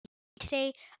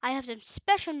today I have some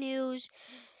special news.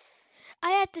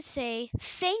 I have to say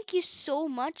thank you so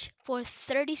much for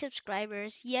 30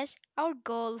 subscribers. Yes, our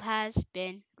goal has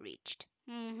been reached.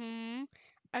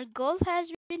 Our goal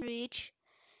has been reached.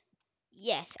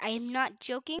 Yes, I am not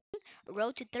joking.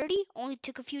 Road to 30 only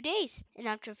took a few days, and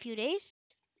after a few days,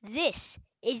 this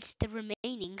is the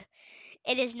remaining.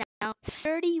 It is now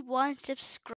 31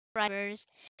 subscribers.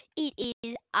 It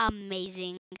is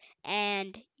amazing.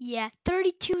 And yeah,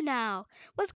 32 now.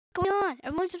 What's going on?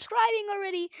 Everyone's subscribing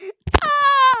already.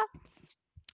 Ah!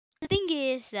 The thing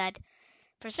is that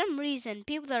for some reason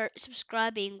people are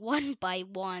subscribing one by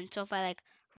one. So if I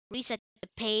reset the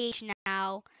page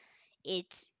now,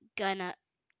 it's gonna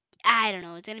I don't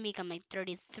know, it's gonna become like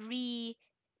 33.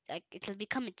 Like it'll be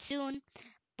coming soon.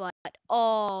 But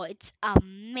oh, it's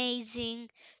amazing.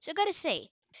 So I gotta say,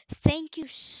 thank you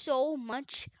so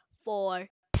much for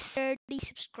 30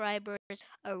 subscribers.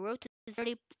 A road to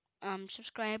 30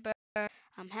 subscriber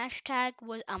hashtag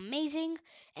was amazing,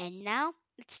 and now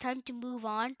it's time to move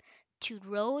on to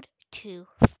road to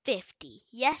 50.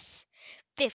 Yes,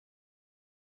 50.